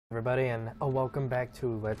Everybody, and welcome back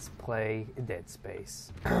to Let's Play Dead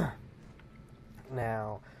Space.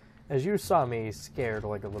 Now, as you saw me scared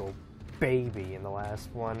like a little baby in the last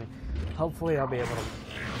one, hopefully I'll be able to...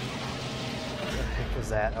 What the heck is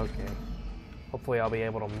that? Okay. Hopefully I'll be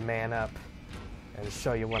able to man up and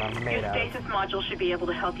show you what I'm made of. Your stasis module should be able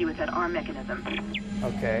to help you with that arm mechanism.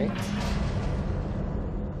 Okay.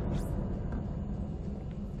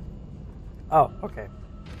 Oh, okay.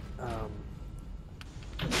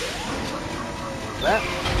 That.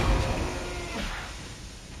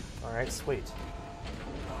 Alright, sweet.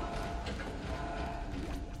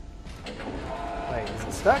 Wait, is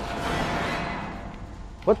it stuck?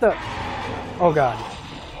 What the? Oh god.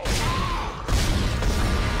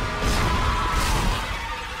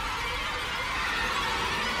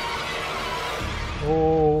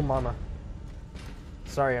 Oh, mama.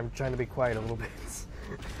 Sorry, I'm trying to be quiet a little bit.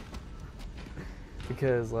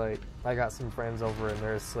 Because, like, I got some friends over and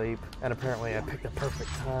they're asleep, and apparently I picked the perfect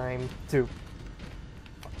time to...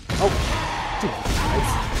 Oh! Dude,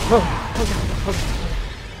 okay.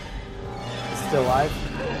 Still alive?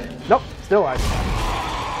 Nope, still alive.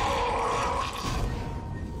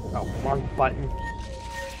 Oh, wrong button.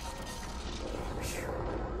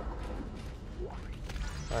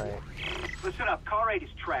 Alright. Listen up, car 8 is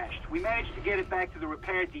trashed. We managed to get it back to the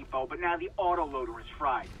repair depot, but now the autoloader is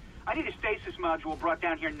fried. I need a stasis module brought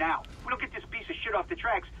down here now. If we don't get this piece of shit off the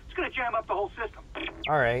tracks, it's gonna jam up the whole system.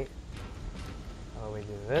 Alright. How do we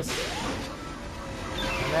do this?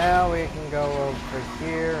 And now we can go over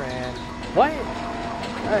here and... What?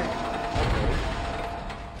 Alright. Okay.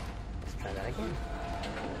 Let's try that again.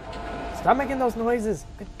 Stop making those noises!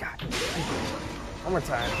 Good God. One more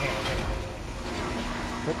time. Hang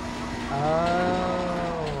on.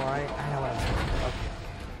 Oh, I know what I'm doing. Okay.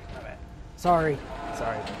 My bad. Sorry.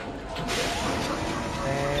 Sorry.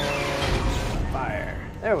 And fire.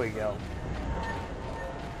 There we go.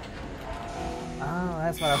 Oh,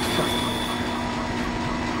 that's what I was supposed to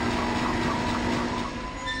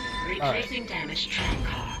do. Replacing damaged tram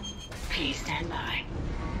car. Please stand by.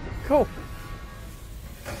 Cool.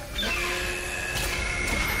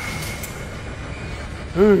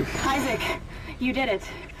 Isaac, you did it.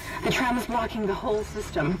 The tram is blocking the whole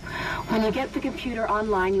system. When you get the computer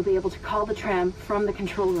online, you'll be able to call the tram from the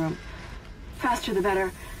control room. Faster the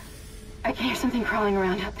better. I can hear something crawling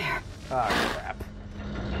around out there. Oh, crap.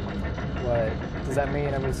 What? Does that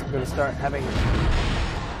mean I'm just going to start having...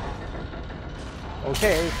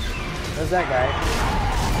 Okay. There's that guy.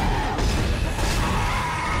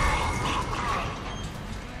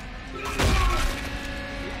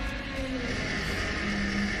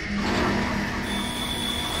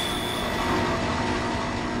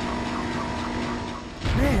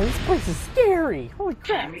 Man, this place is scary! Holy crap!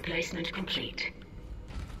 Tram replacement complete.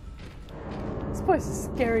 This place is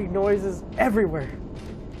scary, noises everywhere.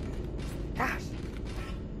 Gosh.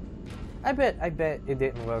 I bet it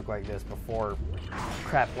didn't look like this before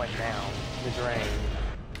crap went down the drain.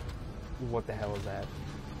 What the hell is that?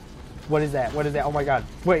 What is that? What is that? Oh my god.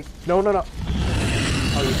 Wait. No, no, no.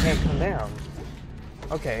 Oh, you can't come down.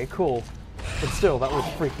 Okay, cool. But still, that was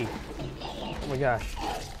freaky. Oh my gosh.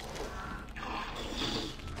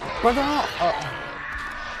 Bugger off!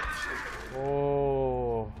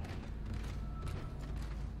 Oh.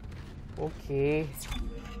 Okay.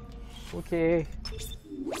 Okay.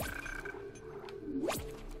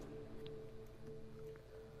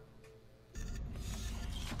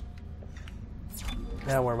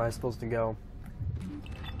 Now where am I supposed to go?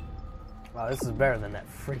 Wow, this is better than that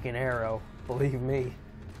freaking arrow. Believe me.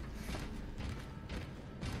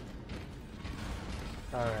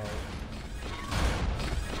 Alright.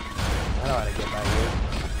 I know how to get by here.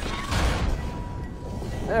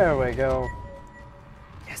 There we go.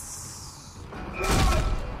 Yes.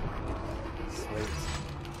 Sweet.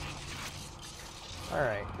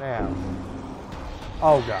 Alright, now.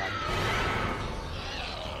 Oh god.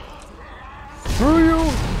 Screw you!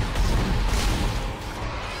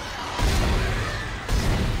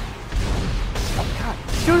 Oh god.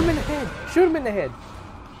 Shoot him in the head! Shoot him in the head!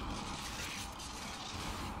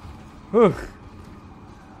 Whew.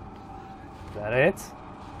 Is that it?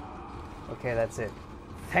 Okay, that's it.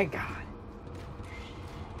 Thank God.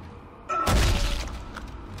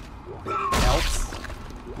 Anything else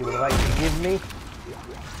you would like to give me?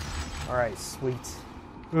 Alright, sweet.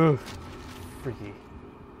 Ugh. Freaky.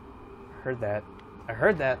 Heard that. I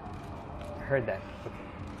heard that. I heard that. Okay.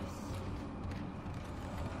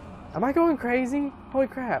 Am I going crazy? Holy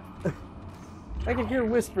crap. I can hear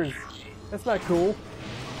whispers. That's not cool.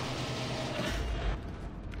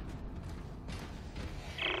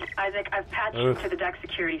 Isaac, I've patched into the deck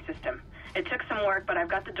security system. It took some work, but I've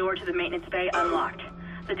got the door to the maintenance bay unlocked.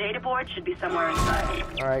 The data board should be somewhere inside.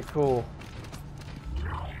 Alright, cool.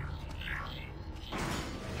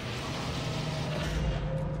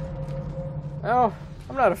 Well,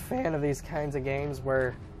 I'm not a fan of these kinds of games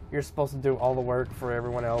where you're supposed to do all the work for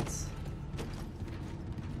everyone else.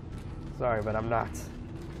 Sorry, but I'm not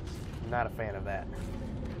a fan of that.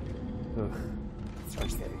 Ugh.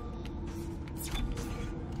 Okay.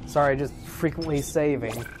 Sorry, just frequently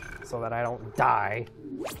saving so that I don't die.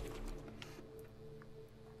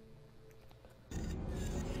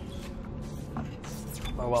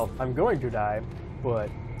 Oh well, I'm going to die, but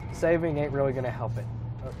saving ain't really gonna help it.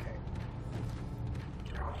 Okay.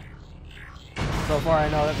 So far I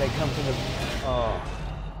know that they come to the... Oh.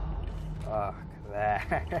 Fuck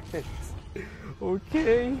that.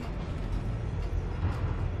 Okay.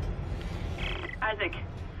 Isaac,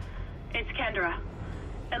 it's Kendra.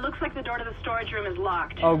 It looks like the door to the storage room is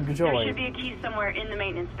locked. Oh, joy. There should be a key somewhere in the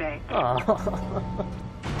maintenance bay. Oh.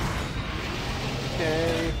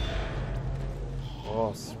 Okay.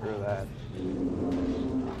 Oh, screw that.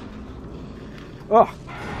 Oh!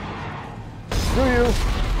 Screw you!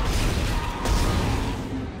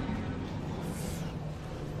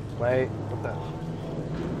 Wait, what the...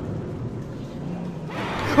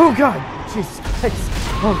 Oh god! Jesus Christ!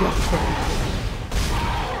 Oh god!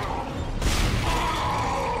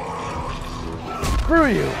 Screw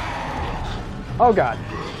you! Oh god!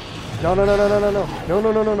 No, no, no, no, no, no, no, no,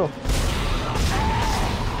 no, no, no, no.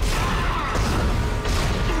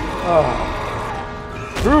 Oh.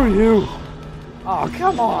 Screw you! Oh,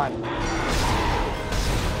 come on!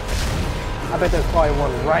 I bet there's probably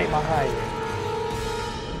one right behind me.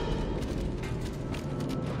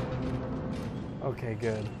 Okay,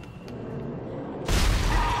 good.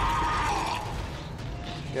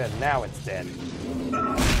 Good, now it's dead.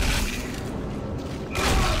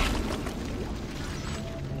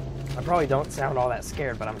 I probably don't sound all that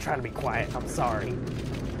scared, but I'm trying to be quiet. I'm sorry.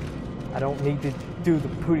 I don't need to do the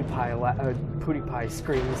pootie pie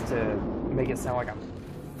screams to make it sound like I'm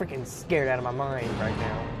freaking scared out of my mind right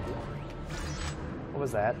now. What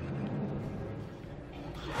was that?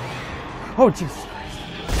 Oh, Jesus Christ.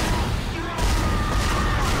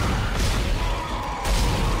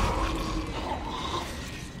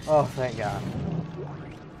 Oh, thank God.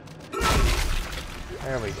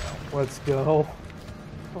 There we go. Let's go.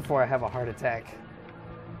 Before I have a heart attack.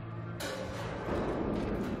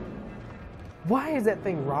 Why is that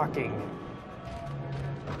thing rocking?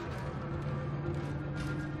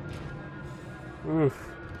 Oof.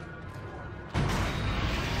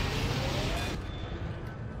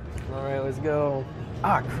 Alright, let's go.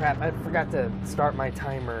 Ah, crap. I forgot to start my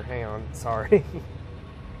timer. Hang on. Sorry.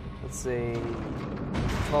 Let's see.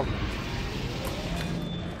 12 minutes.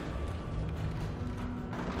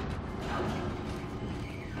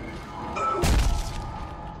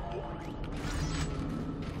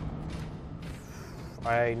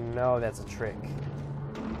 I know that's a trick.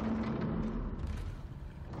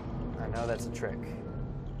 I know that's a trick.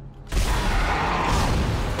 Okay,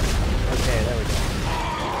 there we go.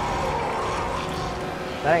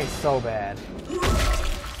 That ain't so bad.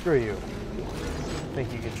 Screw you.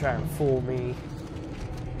 Think you can try and fool me?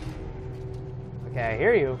 Okay, I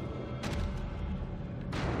hear you.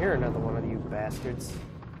 You're another one of you bastards.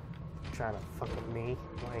 Trying to fuck with me.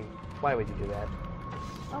 Why would you do that?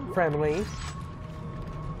 I'm friendly.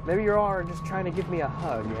 Maybe you all are just trying to give me a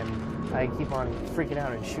hug, and I keep on freaking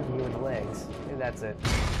out and shooting you in the legs. Maybe that's it.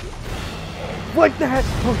 What the heck?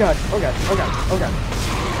 Oh god, oh god, oh god, oh god.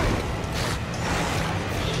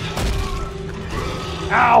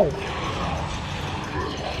 Ow!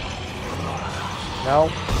 No.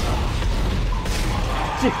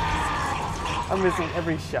 Jeez. I'm missing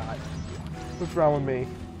every shot. What's wrong with me?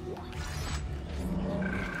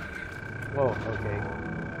 Whoa, okay.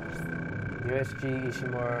 USG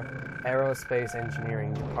Ishimura Aerospace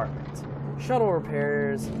Engineering Department. Shuttle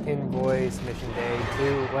repairs, invoice, mission day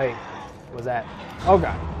 2. Wait, what was that? Oh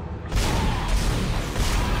god.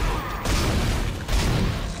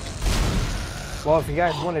 Well, if you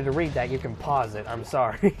guys wanted to read that, you can pause it. I'm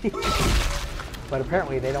sorry. But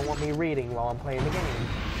apparently they don't want me reading while I'm playing the game.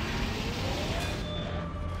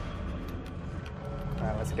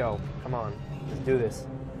 Alright, let's go. Come on. Let's do this.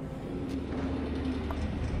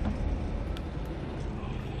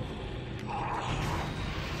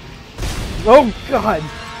 Oh god!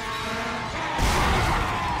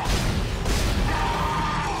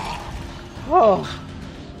 Oh!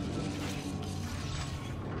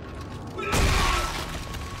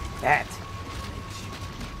 That.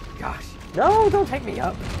 Gosh. No, don't take me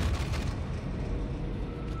up.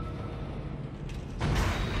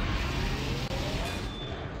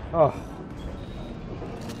 Oh.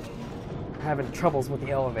 Having troubles with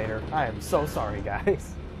the elevator. I am so sorry,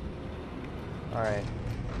 guys. Alright.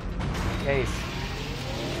 Case.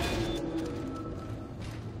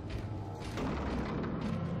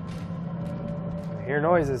 I hear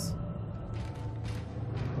noises.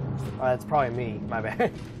 Oh, that's probably me. My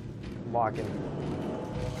bad. I'm walking.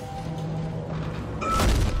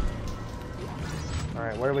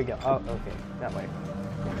 Alright, where do we go? Oh, okay. That way.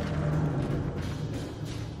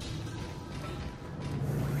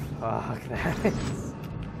 Fuck that.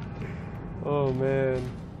 Oh, man.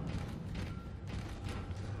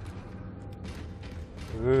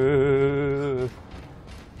 Ooh.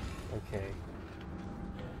 Okay.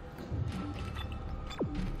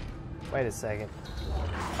 Wait a second.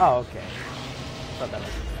 Oh, okay. Thought that was...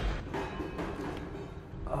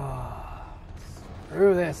 Oh,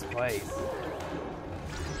 screw this place.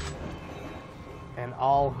 And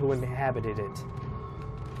all who inhabited it.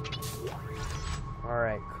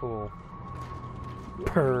 Alright, cool.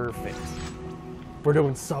 Perfect. We're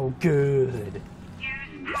doing so good. Use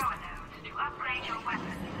power nodes to upgrade your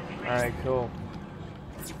weapons. Alright, cool.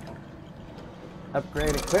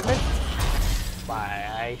 Upgrade equipment? Why,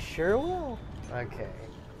 I sure will. Okay.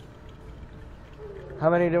 How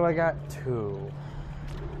many do I got? 2.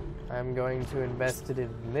 I'm going to invest it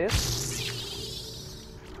in this.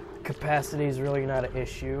 Capacity is really not an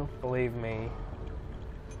issue, believe me.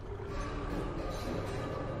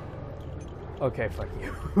 Okay, fuck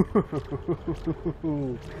you.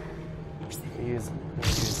 use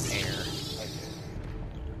air. Okay.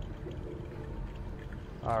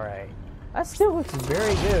 Alright. That still looks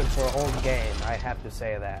very good for an old game, I have to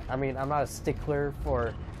say that. I mean, I'm not a stickler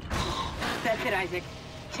for... That's it, Isaac.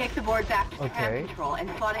 Take the board back to Okay. command control and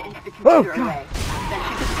slot it into the computer God. array. Then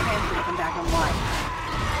shoot the transfer to come back online.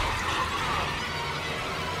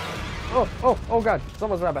 Oh god,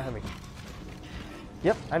 someone's right behind me.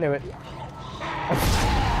 Yep, I knew it. Look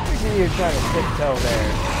at you trying to tiptoe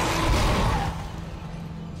there.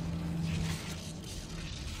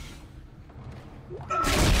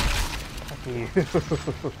 Fuck you.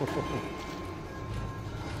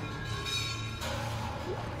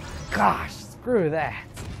 Gosh, screw that.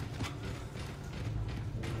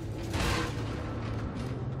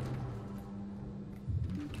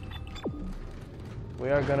 We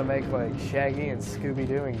are gonna make like Shaggy and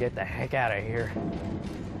Scooby-Doo and get the heck out of here.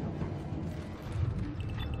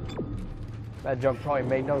 That joke probably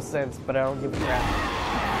made no sense, but I don't give a crap.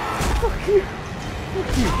 Fuck you!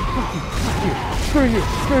 Fuck you! Fuck you! Fuck you! Screw you!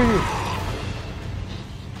 Screw you!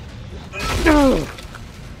 No!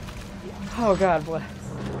 Oh God bless.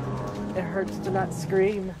 It hurts to not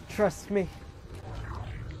scream. Trust me.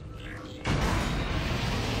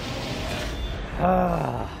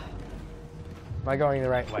 Am I going the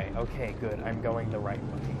right way? Okay, good. I'm going the right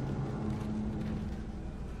way.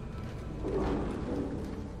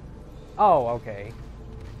 Oh, okay.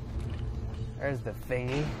 There's the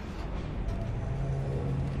thingy.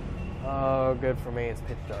 Oh, good for me. It's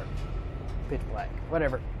pitch dark. Pitch black.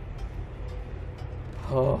 Whatever.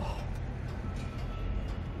 Oh.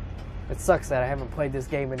 It sucks that I haven't played this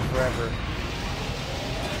game in forever.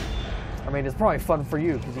 I mean, it's probably fun for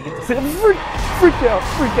you, because you get to sit and freak out.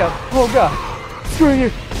 Oh, God. Screw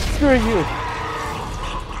you. Screw you.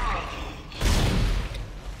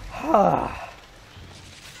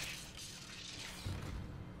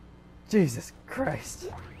 Jesus Christ.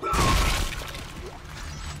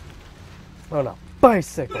 On a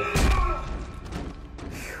bicycle.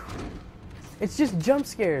 It's just jump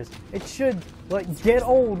scares. It should, like, get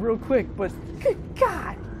old real quick, but good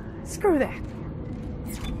God. Screw that.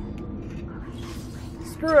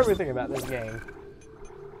 Screw everything about this game.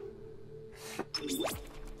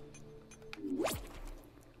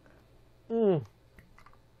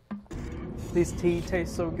 This tea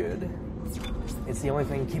tastes so good. It's the only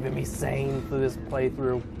thing keeping me sane through this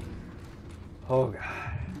playthrough. Oh God.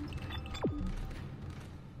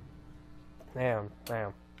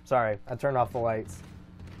 Damn. Sorry, I turned off the lights.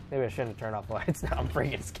 Maybe I shouldn't have turned off the lights. Now I'm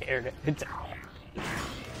freaking scared.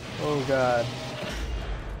 Oh God.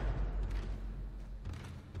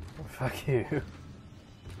 Oh, fuck you.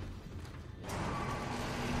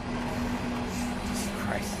 Jesus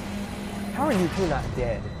Christ. How are you two not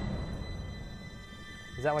dead?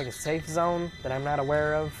 Is that like a safe zone that I'm not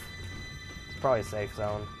aware of? It's probably a safe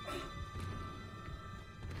zone.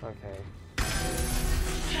 Okay.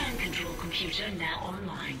 Tram control computer now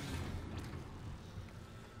online.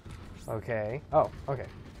 Okay. Oh, okay.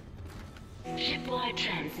 Shipwide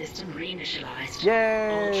tram system reinitialized. Yay!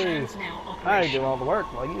 All trams now I operational. do all the work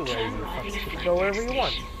while you lazy Tram fucks arriving at can flight go deck wherever you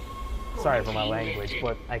want. station. Sorry for my language,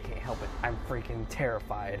 but I can't help it. I'm freaking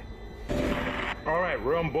terrified. Alright,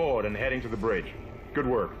 we're on board and heading to the bridge. Good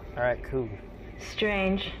work. Alright, cool.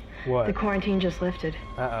 Strange. What? The quarantine just lifted.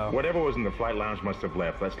 Uh-oh. Whatever was in the flight lounge must have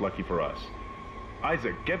left. That's lucky for us.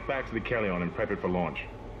 Isaac, get back to the Kellion and prep it for launch.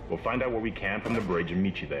 We'll find out what we can from the bridge and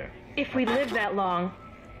meet you there. If we live that long,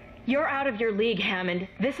 you're out of your league, Hammond.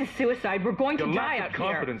 This is suicide. We're going to Your die lack out of here.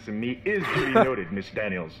 confidence in me is duly noted, Miss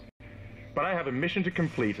Daniels. But I have a mission to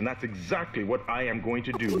complete, and that's exactly what I am going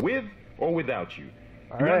to do, with or without you.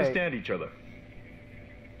 We understand each other.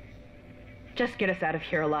 Just get us out of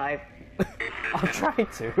here alive. I'll try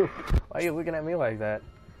to. Why are you looking at me like that?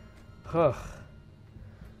 Ugh.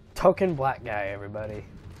 Token black guy, everybody.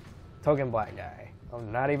 Token black guy.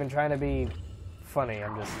 I'm not even trying to be funny.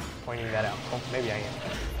 I'm just pointing that out. Oh, maybe I am.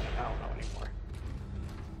 I don't know anymore.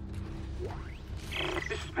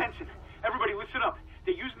 This is Benson. Everybody listen up.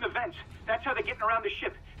 They're using the vents. That's how they're getting around the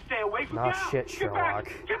ship. Stay away from Nah, down. shit, Get back.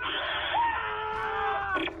 Sherlock. Get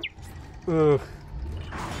back. Ugh.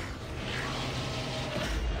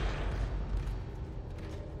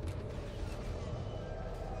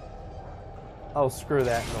 Oh, screw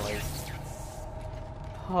that noise.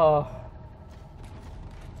 Oh.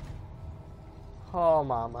 Oh,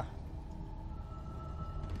 mama.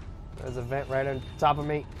 There's a vent right on top of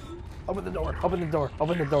me. Open the door, open the door,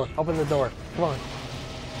 open the door, open the door. Come on.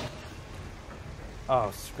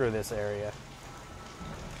 Oh, screw this area.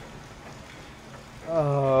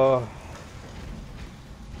 Oh.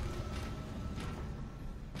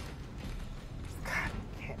 God,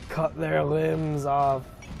 can't cut their limbs off.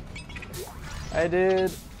 I did.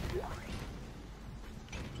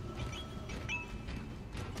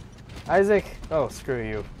 Isaac. Oh, screw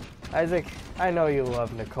you. Isaac, I know you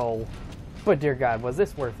love Nicole. But dear God, was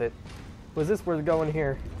this worth it? Was this worth going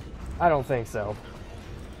here? I don't think so.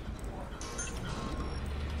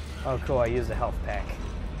 Oh, cool, I used a health pack.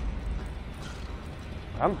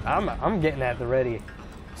 I'm getting at the ready.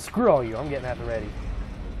 Screw all you, I'm getting at the ready.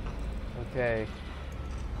 Okay.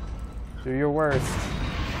 Do your worst.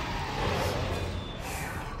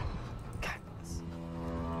 God bless.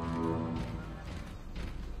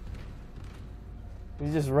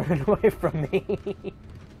 He's just running away from me.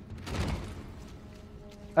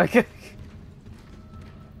 Okay.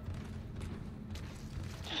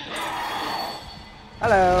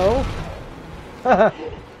 Hello.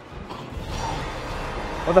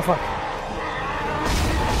 What the fuck?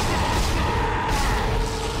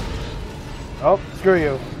 Oh, screw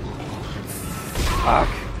you. Fuck.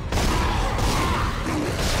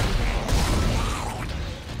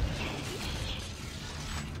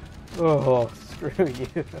 Oh, screw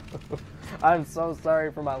you. I'm so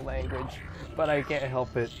sorry for my language, but I can't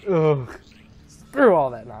help it. Ugh. Screw all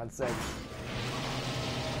that nonsense.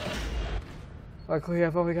 Luckily,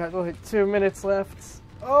 I've only got like 2 minutes left.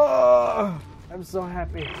 Oh, I'm so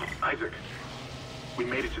happy. Isaac, we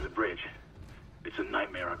made it to the bridge. It's a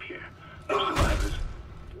nightmare up here. No survivors.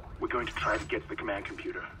 We're going to try to get to the command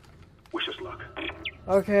computer. Wish us luck.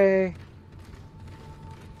 Okay.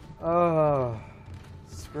 Oh,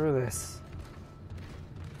 screw this.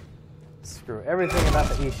 Screw everything about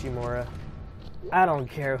the Ishimura. I don't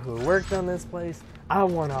care who worked on this place. I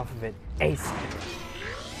want off of it ASAP.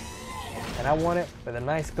 And I want it with a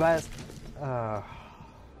nice glass. Oh,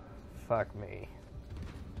 fuck me.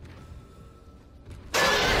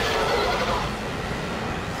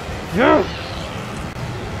 Yeah!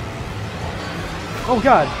 Oh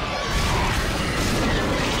God!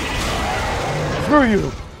 Screw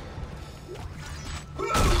you!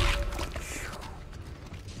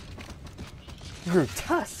 You grew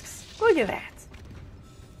tusks. Look at that.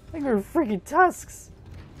 I grew freaking tusks.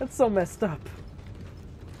 That's so messed up.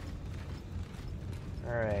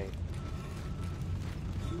 Alright.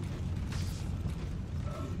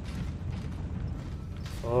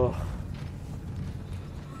 Oh.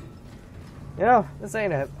 You know, this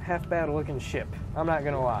ain't a half bad looking ship. I'm not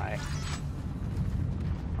gonna lie.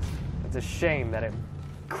 It's a shame that it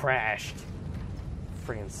crashed.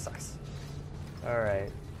 Freaking sucks.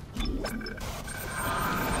 Alright.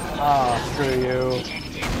 Oh, screw you.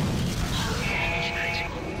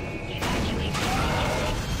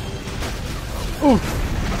 Oof.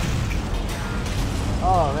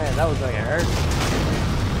 Oh man, that was like it hurt.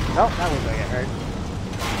 Nope, that was like it hurt.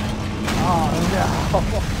 Oh no.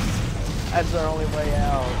 That's our only way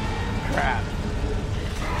out. Crap.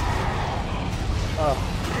 Oh.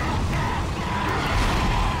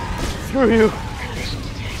 Screw you.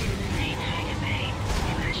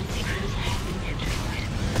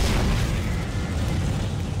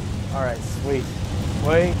 Alright, sweet.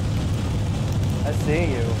 Wait. I see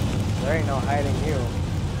you. There ain't no hiding you.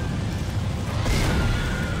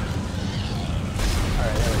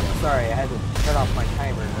 Sorry, I had to turn off my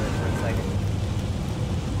timer there for a second.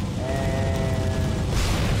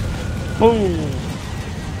 And boom!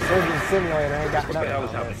 Surgeon Simulator ain't got What the hell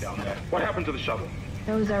is nothing on happening this. down there? What happened to the shuttle?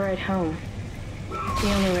 That was our ride home. It's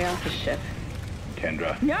the only way off the ship.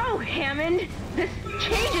 Kendra, No, Hammond! This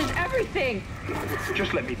changes everything!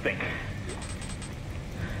 just let me think.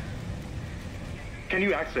 Can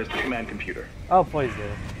you access the command computer? Oh, please do.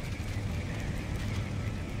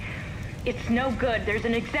 It's no good. There's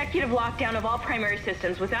an executive lockdown of all primary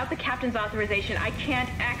systems. Without the captain's authorization, I can't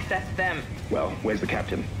access them. Well, where's the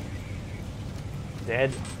captain?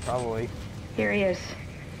 Dead? Probably. Here he is.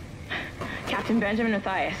 Captain Benjamin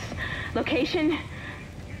Mathias. Location?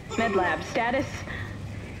 Med lab. Status?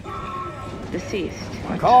 Deceased.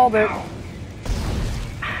 Called it!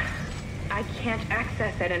 I can't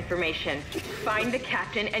access that information. Find the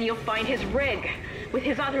captain and you'll find his rig. With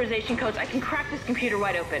his authorization codes, I can crack this computer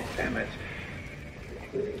wide open. Damn it.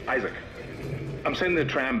 Isaac, I'm sending the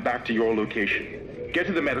tram back to your location. Get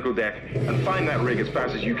to the medical deck and find that rig as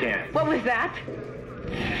fast as you can. What was that?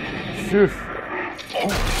 Phew.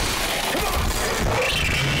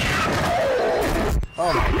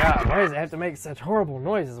 Oh my god, why does it have to make such horrible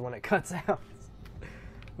noises when it cuts out?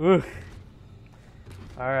 Ugh.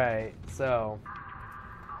 Alright, so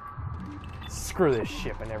screw this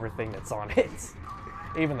ship and everything that's on it.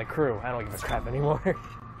 Even the crew, I don't give a crap anymore.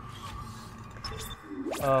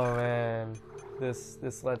 Oh man, this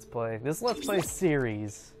Let's Play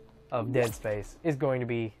series of Dead Space is going to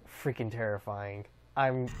be freaking terrifying.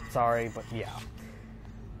 I'm sorry, but yeah.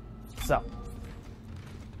 So,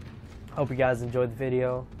 hope you guys enjoyed the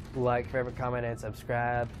video. Like, favorite, comment, and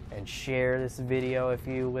subscribe, and share this video if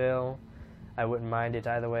you will. I wouldn't mind it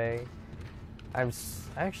either way. I'm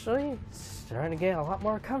actually starting to get a lot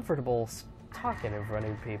more comfortable talking in front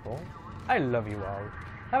of people. I love you all.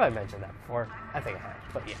 Have I mentioned that before? I think I have,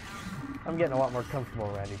 but yeah. I'm getting a lot more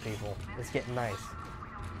comfortable around you people. It's getting nice.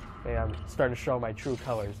 Yeah, I'm starting to show my true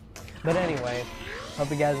colors. But anyway, hope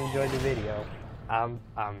you guys enjoyed the video. I'm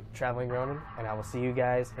Traveling Ronin, and I will see you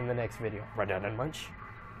guys in the next video. Redundant much?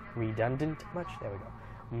 There we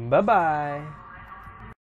go. Bye-bye.